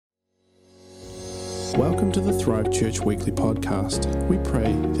Welcome to the Thrive Church Weekly Podcast. We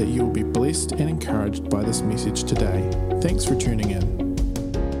pray that you will be blessed and encouraged by this message today. Thanks for tuning in.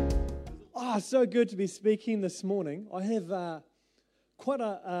 So good to be speaking this morning. I have quite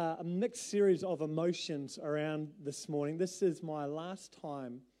a mixed series of emotions around this morning. This is my last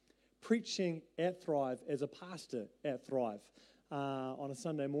time preaching at Thrive as a pastor at Thrive on a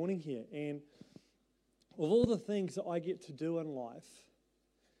Sunday morning here. And of all the things that I get to do in life,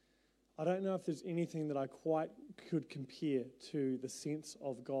 I don't know if there's anything that I quite could compare to the sense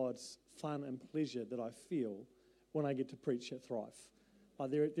of God's fun and pleasure that I feel when I get to preach at Thrive.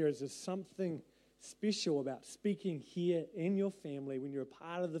 There is just something special about speaking here in your family when you're a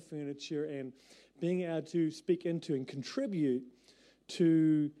part of the furniture and being able to speak into and contribute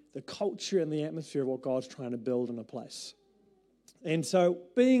to the culture and the atmosphere of what God's trying to build in a place. And so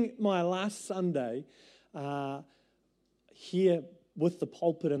being my last Sunday here with the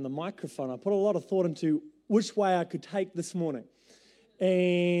pulpit and the microphone, I put a lot of thought into which way I could take this morning.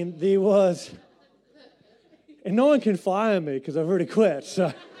 And there was, and no one can fire me because I've already quit.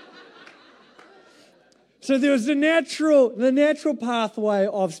 So there was the natural pathway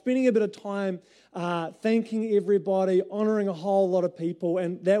of spending a bit of time thanking everybody, honouring a whole lot of people,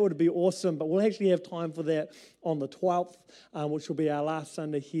 and that would be awesome. But we'll actually have time for that on the 12th, which will be our last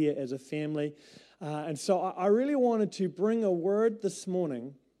Sunday here as a family. And so I really wanted to bring a word this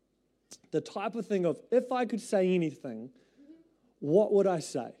morning, the type of thing of, if I could say anything, what would I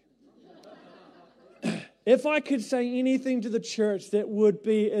say? If I could say anything to the church that would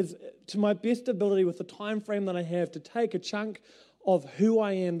be, as to my best ability with the time frame that I have, to take a chunk of who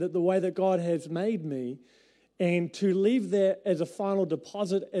I am, that the way that God has made me, and to leave that as a final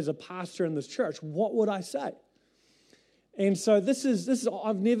deposit as a pastor in this church, what would I say? And so this is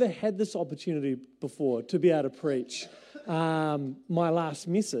I've never had this opportunity before to be able to preach my last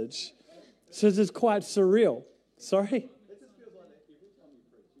message. So this is quite surreal. Sorry?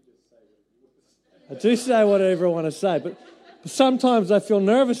 I do say whatever I want to say, but sometimes I feel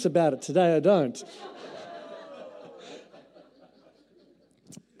nervous about it. Today I don't.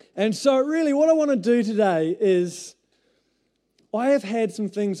 And so really what I want to do today is, I have had some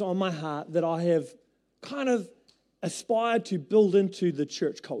things on my heart that I have kind of aspired to build into the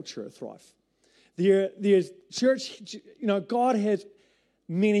church culture at Thrive. There's church, God has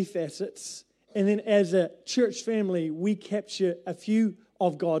many facets, and then as a church family, we capture a few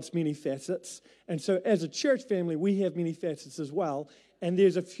of God's many facets. And so as a church family, we have many facets as well. And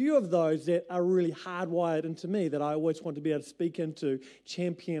there's a few of those that are really hardwired into me that I always want to be able to speak into,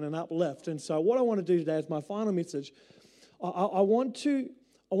 champion and uplift. And so what I want to do today is my final message. I want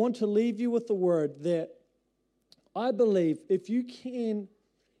to leave you with the word that I believe if you can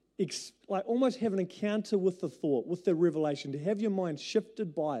almost have an encounter with the thought, with the revelation, to have your mind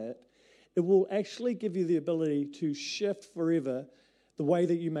shifted by it, it will actually give you the ability to shift forever the way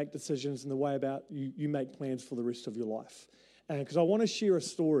that you make decisions and the way about you make plans for the rest of your life. Because I want to share a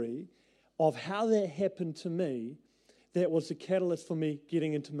story of how that happened to me that was the catalyst for me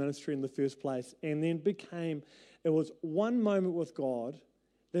getting into ministry in the first place, and then it was one moment with God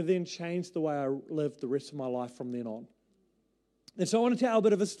that then changed the way I lived the rest of my life from then on. And so I want to tell a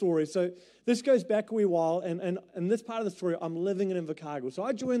bit of a story. So this goes back a wee while, and in this part of the story, I'm living in Invercargill. So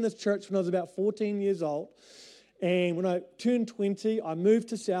I joined this church when I was about 14 years old, and when I turned 20, I moved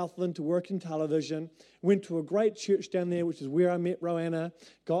to Southland to work in television, went to a great church down there, which is where I met Roanna,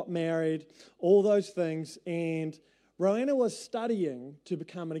 got married, all those things, and Roanna was studying to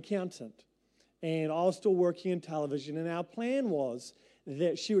become an accountant, and I was still working in television, and our plan was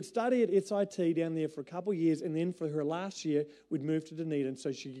that she would study at SIT down there for a couple of years, and then for her last year, we'd move to Dunedin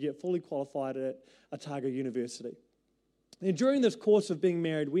so she could get fully qualified at Otago University. And during this course of being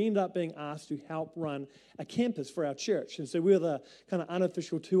married, we ended up being asked to help run a campus for our church. And so we were the kind of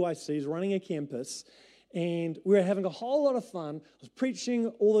unofficial 2ICs running a campus, and we were having a whole lot of fun. I was preaching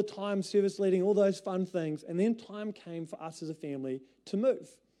all the time, service leading, all those fun things, and then time came for us as a family to move.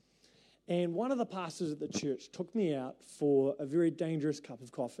 And one of the pastors at the church took me out for a very dangerous cup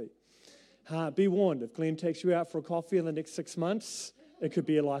of coffee. Be warned, if Glenn takes you out for a coffee in the next 6 months, it could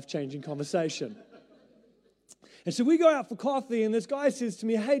be a life-changing conversation. And so we go out for coffee, and this guy says to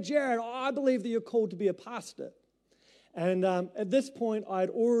me, "Hey, Jared, I believe that you're called to be a pastor." And at this point,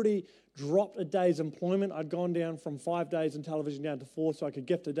 I'd already dropped a day's employment. I'd gone down from 5 days in television down to 4, so I could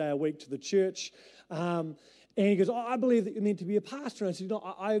gift a day a week to the church. And he goes, "I believe that you're meant to be a pastor." And I said, "No,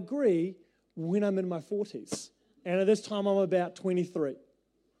 I agree when I'm in my 40s. And at this time, I'm about 23.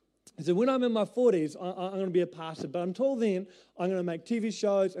 He said, "When I'm in my 40s, I'm going to be a pastor. But until then, I'm going to make TV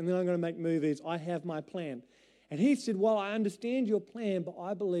shows, and then I'm going to make movies. I have my plan." And he said, well, I understand your plan, but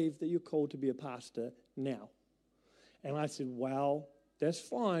I believe that you're called to be a pastor now. And I said, well, that's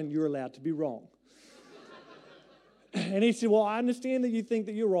fine. You're allowed to be wrong. And he said, well, I understand that you think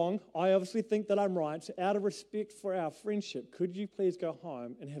that you're wrong. I obviously think that I'm right. So out of respect for our friendship, could you please go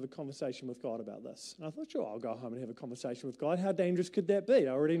home and have a conversation with God about this? And I thought, sure, I'll go home and have a conversation with God. How dangerous could that be?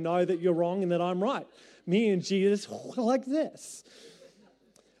 I already know that you're wrong and that I'm right. Me and Jesus like this.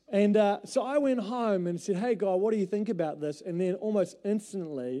 And so I went home and said, hey, God, what do you think about this? And then almost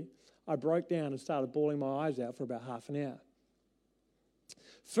instantly, I broke down and started bawling my eyes out for about half an hour.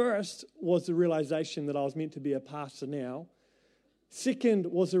 First was the realization that I was meant to be a pastor now. Second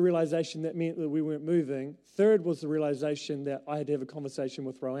was the realization that meant that we weren't moving. Third was the realization that I had to have a conversation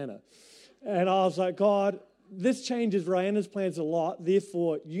with Roanna. And I was like, God, this changes Roanna's plans a lot.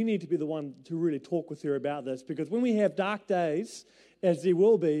 Therefore, you need to be the one to really talk with her about this. Because when we have dark days, as there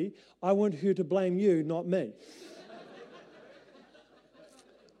will be, I want her to blame you, not me.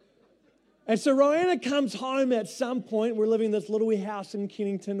 And so Roanna comes home at some point. We're living in this little wee house in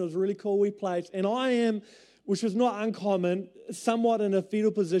Kennington. It was a really cool wee place. And I am, which was not uncommon, somewhat in a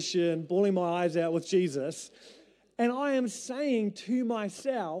fetal position, bawling my eyes out with Jesus. And I am saying to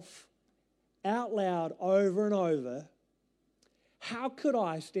myself out loud over and over, how could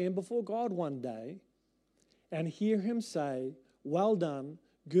I stand before God one day and hear him say, well done,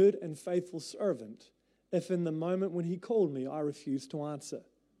 good and faithful servant, if in the moment when he called me, I refused to answer?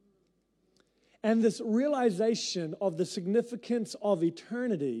 And this realization of the significance of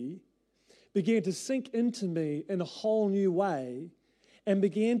eternity began to sink into me in a whole new way and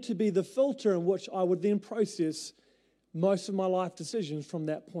began to be the filter in which I would then process most of my life decisions from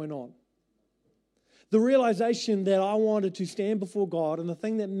that point on. The realization that I wanted to stand before God, and the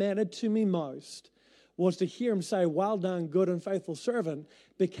thing that mattered to me most was to hear him say, well done, good and faithful servant,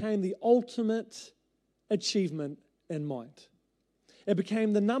 became the ultimate achievement in mind. It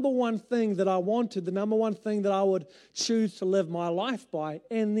became the number one thing that I wanted, the number one thing that I would choose to live my life by.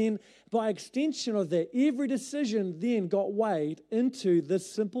 And then by extension of that, every decision then got weighed into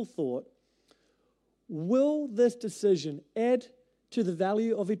this simple thought: will this decision add to the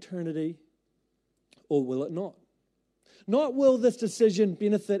value of eternity or will it not? Not will this decision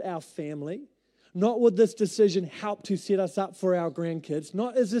benefit our family. Not would this decision help to set us up for our grandkids.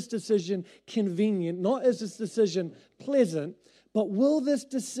 Not is this decision convenient. Not is this decision pleasant. But will this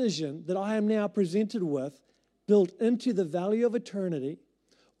decision that I am now presented with build into the value of eternity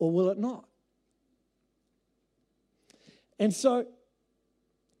or will it not? And so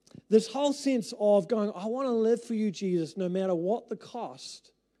this whole sense of going, I want to live for you, Jesus, no matter what the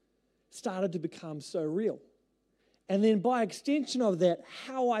cost, started to become so real. And then by extension of that,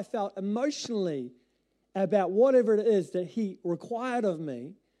 how I felt emotionally about whatever it is that he required of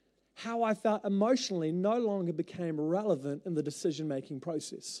me, how I felt emotionally no longer became relevant in the decision-making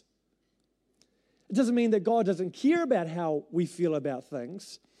process. It doesn't mean that God doesn't care about how we feel about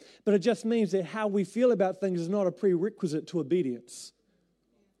things, but it just means that how we feel about things is not a prerequisite to obedience.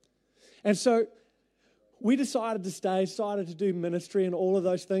 And so we decided to stay, decided to do ministry and all of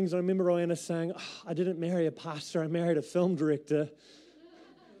those things. And I remember Roanna saying, I didn't marry a pastor, I married a film director.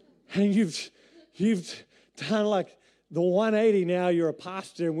 And you've done like the 180 now, you're a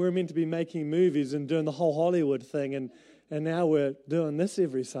pastor, and we're meant to be making movies and doing the whole Hollywood thing, and now we're doing this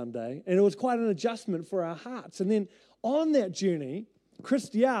every Sunday. And it was quite an adjustment for our hearts. And then on that journey, Chris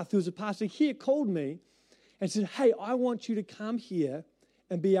Diath, who was a pastor here, called me and said, hey, I want you to come here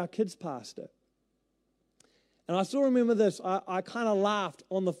and be our kids pastor. And I still remember this. I kind of laughed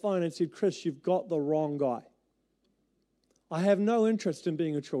on the phone and said, Chris, you've got the wrong guy. I have no interest in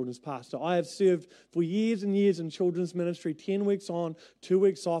being a children's pastor. I have served for years and years in children's ministry, 10 weeks on, 2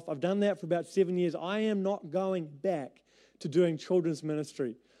 weeks off. I've done that for about 7 years. I am not going back to doing children's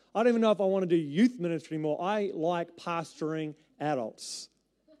ministry. I don't even know if I want to do youth ministry anymore. I like pastoring adults.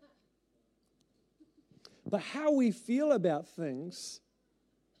 But how we feel about things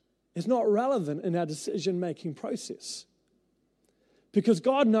is not relevant in our decision-making process. Because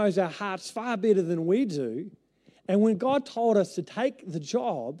God knows our hearts far better than we do. And when God told us to take the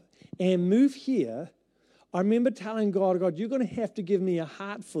job and move here, I remember telling God, you're going to have to give me a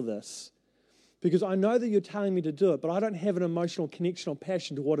heart for this because I know that you're telling me to do it, but I don't have an emotional connection or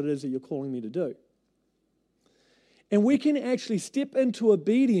passion to what it is that you're calling me to do. And we can actually step into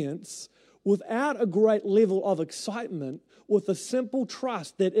obedience without a great level of excitement, with a simple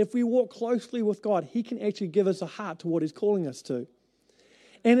trust that if we walk closely with God, He can actually give us a heart to what He's calling us to.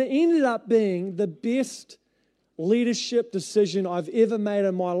 And it ended up being the best leadership decision I've ever made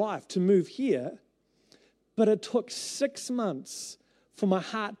in my life to move here, but it took 6 months for my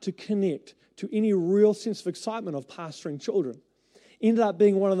heart to connect to any real sense of excitement of pastoring children. Ended up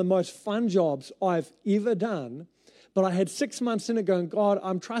being one of the most fun jobs I've ever done. But I had 6 months in it going, God,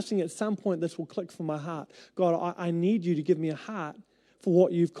 I'm trusting at some point this will click for my heart. God, I need you to give me a heart for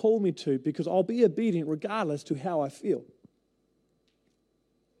what you've called me to, because I'll be obedient regardless to how I feel.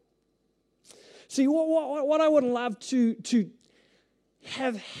 See, what I would love to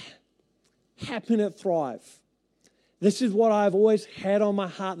have happen at Thrive, this is what I've always had on my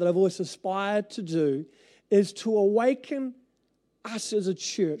heart, that I've always aspired to do, is to awaken us as a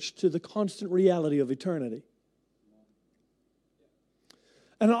church to the constant reality of eternity.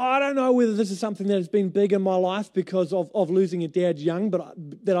 And I don't know whether this is something that has been big in my life because of losing a dad young, but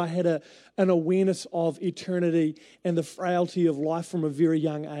that I had an awareness of eternity and the frailty of life from a very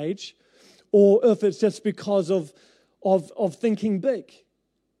young age, or if it's just because of thinking big.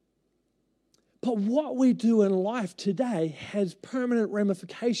 But what we do in life today has permanent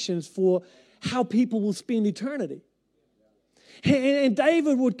ramifications for how people will spend eternity. And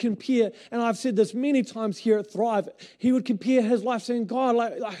David would compare, and I've said this many times here at Thrive, he would compare his life saying, God,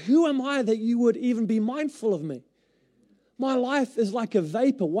 like who am I that you would even be mindful of me? My life is like a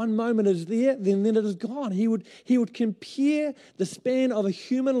vapor. One moment is there, then it is gone. He would compare the span of a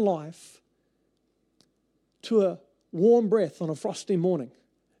human life to a warm breath on a frosty morning.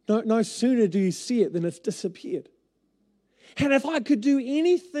 No sooner do you see it than it's disappeared. And if I could do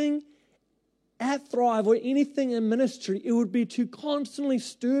anything at Thrive or anything in ministry, it would be to constantly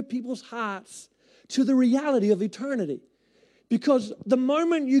stir people's hearts to the reality of eternity. Because the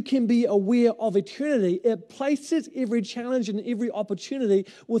moment you can be aware of eternity, it places every challenge and every opportunity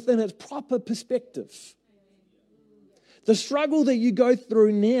within its proper perspective. The struggle that you go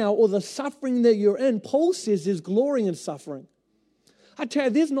through now, or the suffering that you're in, Paul says there's glory in suffering. I tell you,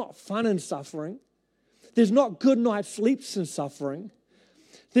 there's not fun in suffering. There's not good night sleeps in suffering.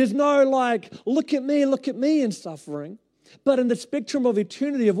 There's no look at me in suffering. But in the spectrum of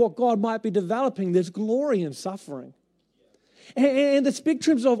eternity of what God might be developing, there's glory in suffering. And the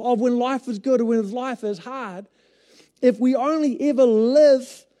spectrums of when life is good and when life is hard, if we only ever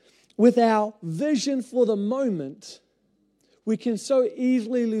live with our vision for the moment, we can so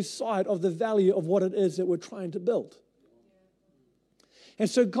easily lose sight of the value of what it is that we're trying to build. And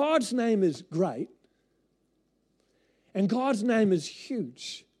so God's name is great. And God's name is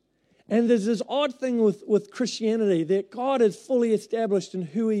huge. And there's this odd thing with Christianity that God is fully established in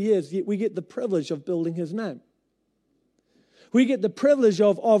who He is, yet we get the privilege of building His name. We get the privilege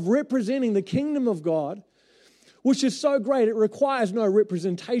of representing the kingdom of God, which is so great it requires no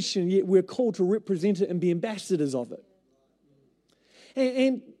representation, yet we're called to represent it and be ambassadors of it.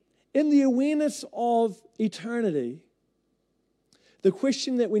 And in the awareness of eternity, the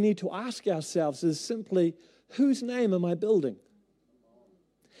question that we need to ask ourselves is simply, whose name am I building?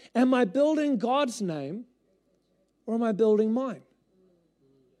 Am I building God's name, or am I building mine?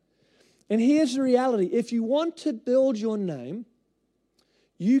 And here's the reality. If you want to build your name,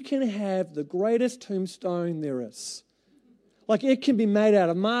 you can have the greatest tombstone there is. Like, it can be made out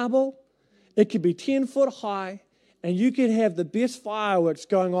of marble, it could be 10 foot high, and you could have the best fireworks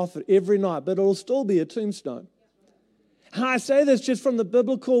going off it every night, but it'll still be a tombstone. And I say this just from the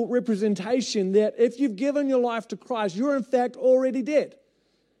biblical representation that if you've given your life to Christ, you're in fact already dead.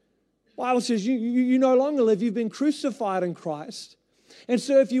 The Bible says you no longer live, you've been crucified in Christ. And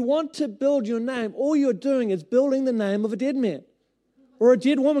so if you want to build your name, all you're doing is building the name of a dead man or a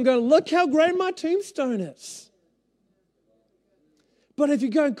dead woman going, look how great my tombstone is. But if you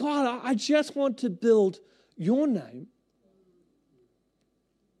go, God, I just want to build your name,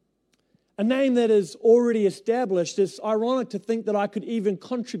 a name that is already established, it's ironic to think that I could even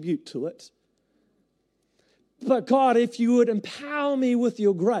contribute to it. But God, if you would empower me with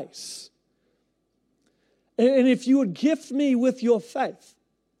your grace, and if you would gift me with your faith,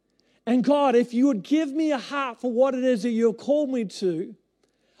 and God, if you would give me a heart for what it is that you've called me to,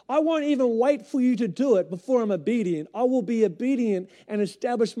 I won't even wait for you to do it before I'm obedient. I will be obedient and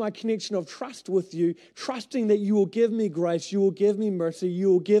establish my connection of trust with you, trusting that you will give me grace, you will give me mercy, you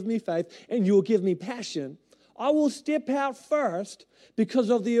will give me faith, and you will give me passion. I will step out first because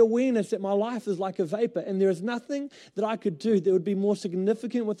of the awareness that my life is like a vapor, and there is nothing that I could do that would be more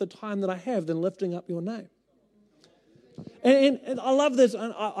significant with the time that I have than lifting up your name. And I love this.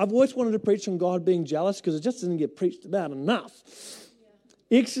 I've always wanted to preach on God being jealous because it just doesn't get preached about enough.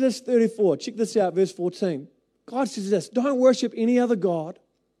 Exodus 34, check this out, verse 14. God says this, don't worship any other God,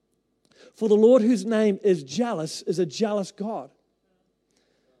 for the Lord whose name is jealous is a jealous God.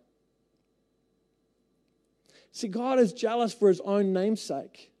 See, God is jealous for his own name's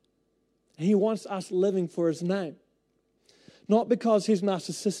sake. And he wants us living for his name. Not because he's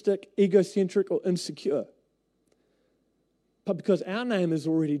narcissistic, egocentric, or insecure, but because our name is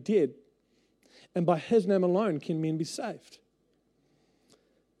already dead. And by his name alone can men be saved.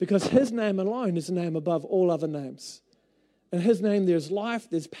 Because his name alone is the name above all other names. In his name there's life,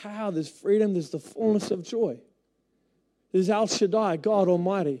 there's power, there's freedom, there's the fullness of joy. There's El Shaddai, God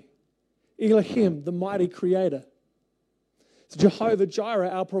Almighty. Elohim, the mighty creator. It's Jehovah Jireh,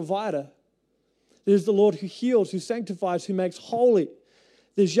 our provider. There's the Lord who heals, who sanctifies, who makes holy.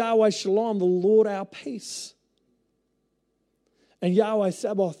 There's Yahweh Shalom, the Lord our peace. And Yahweh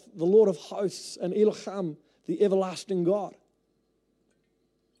Sabaoth, the Lord of hosts, and Elohim, the everlasting God.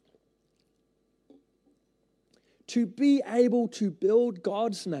 To be able to build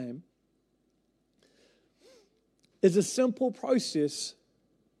God's name is a simple process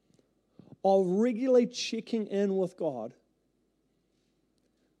of regularly checking in with God.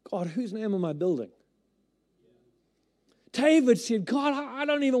 God, whose name am I building? David said, God, I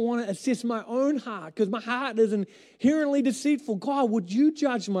don't even want to assess my own heart because my heart is inherently deceitful. God, would you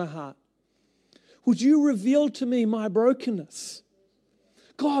judge my heart? Would you reveal to me my brokenness?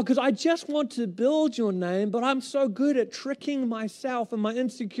 God, because I just want to build your name, but I'm so good at tricking myself and my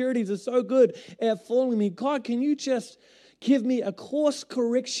insecurities are so good at fooling me. God, can you just give me a course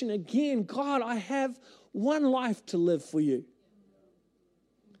correction again? God, I have one life to live for you.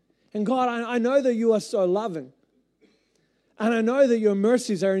 And God, I know that you are so loving. And I know that your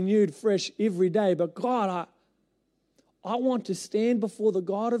mercies are renewed fresh every day. But God, I want to stand before the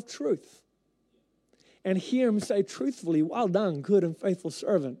God of truth and hear him say truthfully, well done, good and faithful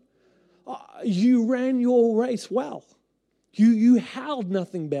servant. You ran your race well. You held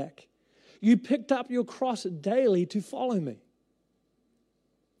nothing back. You picked up your cross daily to follow me.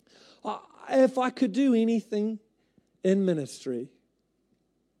 If I could do anything in ministry,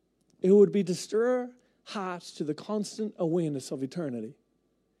 it would be to stir hearts to the constant awareness of eternity,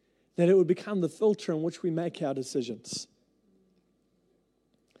 that it would become the filter in which we make our decisions.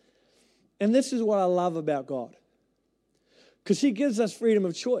 And this is what I love about God, because he gives us freedom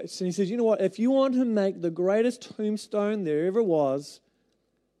of choice. And he says, you know what, if you want to make the greatest tombstone there ever was,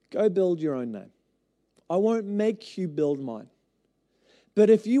 go build your own name. I won't make you build mine.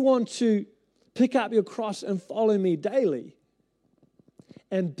 But if you want to pick up your cross and follow me daily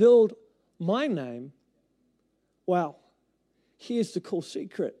and build my name, well, here's the cool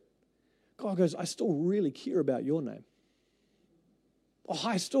secret. God goes, I still really care about your name. Oh,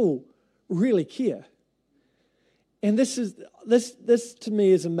 I still really care. And this to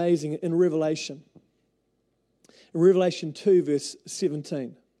me is amazing in Revelation. In Revelation 2, verse 17.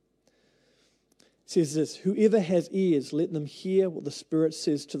 It says this, whoever has ears, let them hear what the Spirit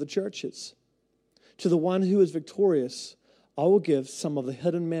says to the churches. To the one who is victorious, I will give some of the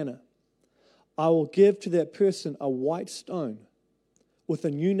hidden manna. I will give to that person a white stone with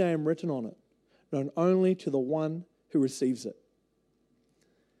a new name written on it, known only to the one who receives it.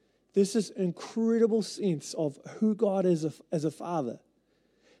 There's this incredible sense of who God is as a father.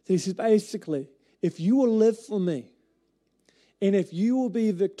 That he says, basically, if you will live for me, and if you will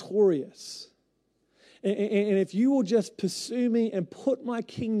be victorious, and if you will just pursue me and put my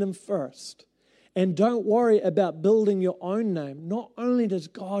kingdom first, and don't worry about building your own name, not only does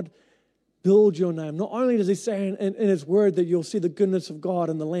God build your name, not only does he say in his word that you'll see the goodness of God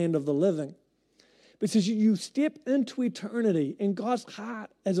in the land of the living, but it says you step into eternity, and God's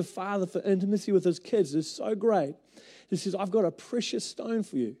heart as a father for intimacy with his kids is so great. He says, I've got a precious stone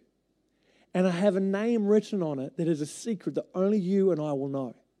for you, and I have a name written on it that is a secret that only you and I will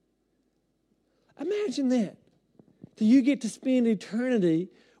know. Imagine that you get to spend eternity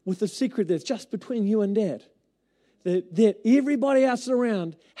with a secret that's just between you and Dad, that everybody else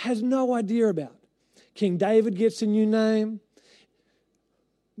around has no idea about. King David gets a new name.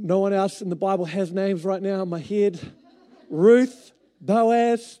 No one else in the Bible has names right now in my head. Ruth,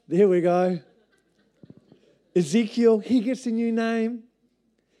 Boaz, there we go. Ezekiel, he gets a new name.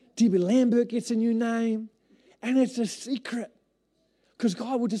 Debbie Lambert gets a new name. And it's a secret. Because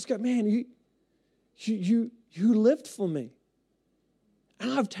God will just go, man, you lived for me.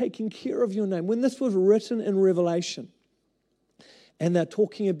 And I've taken care of your name. When this was written in Revelation, and they're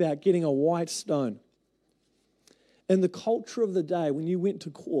talking about getting a white stone, in the culture of the day, when you went to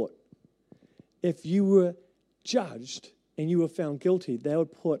court, if you were judged and you were found guilty, they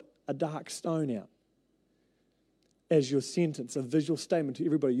would put a dark stone out as your sentence, a visual statement to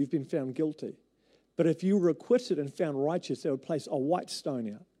everybody, you've been found guilty. But if you were acquitted and found righteous, they would place a white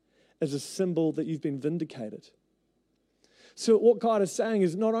stone out as a symbol that you've been vindicated. So what God is saying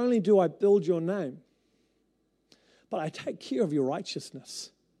is, not only do I build your name, but I take care of your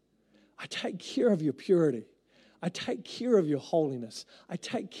righteousness. I take care of your purity. I take care of your holiness. I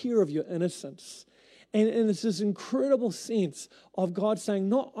take care of your innocence. And it's this incredible sense of God saying,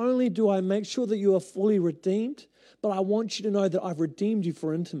 not only do I make sure that you are fully redeemed, but I want you to know that I've redeemed you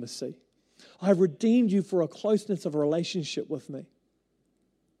for intimacy. I've redeemed you for a closeness of a relationship with me.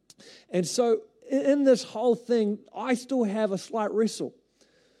 And so in this whole thing, I still have a slight wrestle.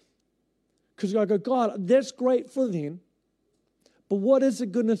 Because I go, God, that's great for then, but what is the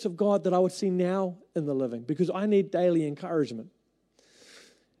goodness of God that I would see now in the living? Because I need daily encouragement.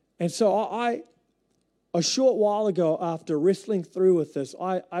 And so a short while ago, after wrestling through with this,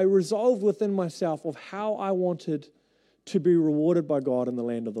 I resolved within myself of how I wanted to be rewarded by God in the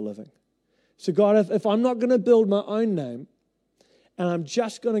land of the living. So God, if I'm not going to build my own name, and I'm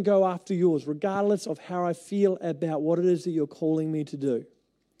just going to go after yours, regardless of how I feel about what it is that you're calling me to do,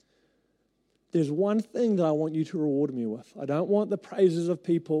 there's one thing that I want you to reward me with. I don't want the praises of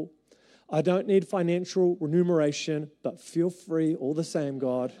people. I don't need financial remuneration, but feel free all the same,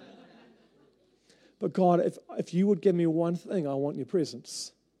 God. But God, if you would give me one thing, I want your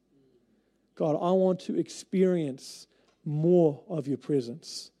presence. God, I want to experience more of your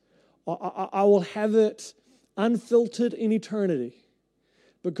presence. I will have it unfiltered in eternity.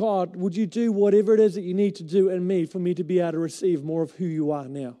 But God, would you do whatever it is that you need to do in me for me to be able to receive more of who you are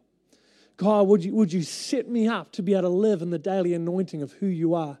now? God, would you set me up to be able to live in the daily anointing of who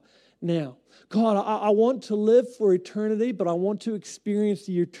you are now? God, I want to live for eternity, but I want to experience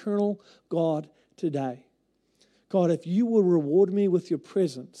the eternal God today. God, if you will reward me with your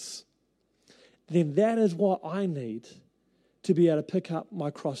presence, then that is what I need to be able to pick up my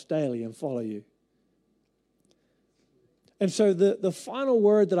cross daily and follow you. And so the final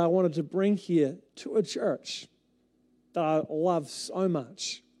word that I wanted to bring here to a church that I love so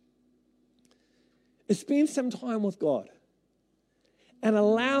much is spend some time with God and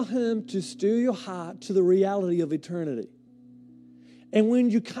allow Him to stir your heart to the reality of eternity. And when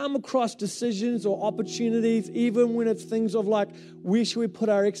you come across decisions or opportunities, even when it's things of like, where should we put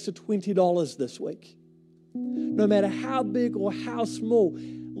our extra $20 this week? No matter how big or how small,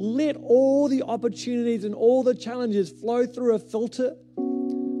 let all the opportunities and all the challenges flow through a filter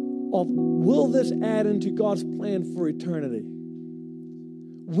of, will this add into God's plan for eternity?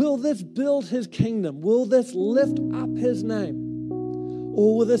 Will this build His kingdom? Will this lift up His name?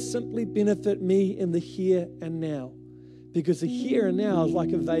 Or will this simply benefit me in the here and now? Because the here and now is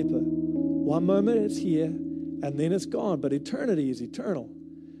like a vapor. One moment it's here and then it's gone, but eternity is eternal.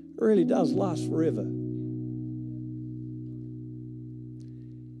 It really does last forever.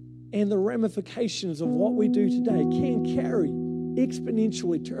 And the ramifications of what we do today can carry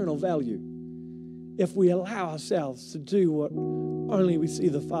exponential eternal value if we allow ourselves to do what only we see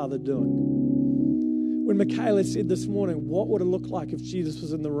the Father doing. When Michaela said this morning, what would it look like if Jesus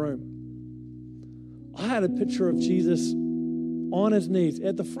was in the room? I had a picture of Jesus on his knees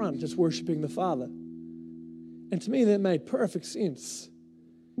at the front, just worshiping the Father. And to me, that made perfect sense.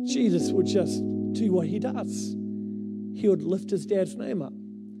 Jesus would just do what he does. He would lift his dad's name up.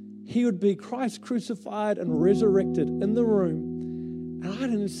 He would be Christ crucified and resurrected in the room. And I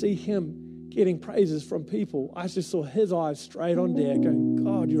didn't see him getting praises from people. I just saw his eyes straight on Dad going,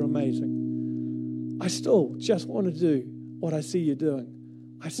 God, you're amazing. I still just want to do what I see you doing.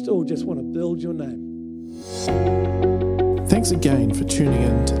 I still just want to build your name. Thanks again for tuning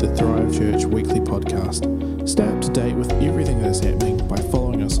in to the Thrive Church Weekly Podcast. Stay up to date with everything that is happening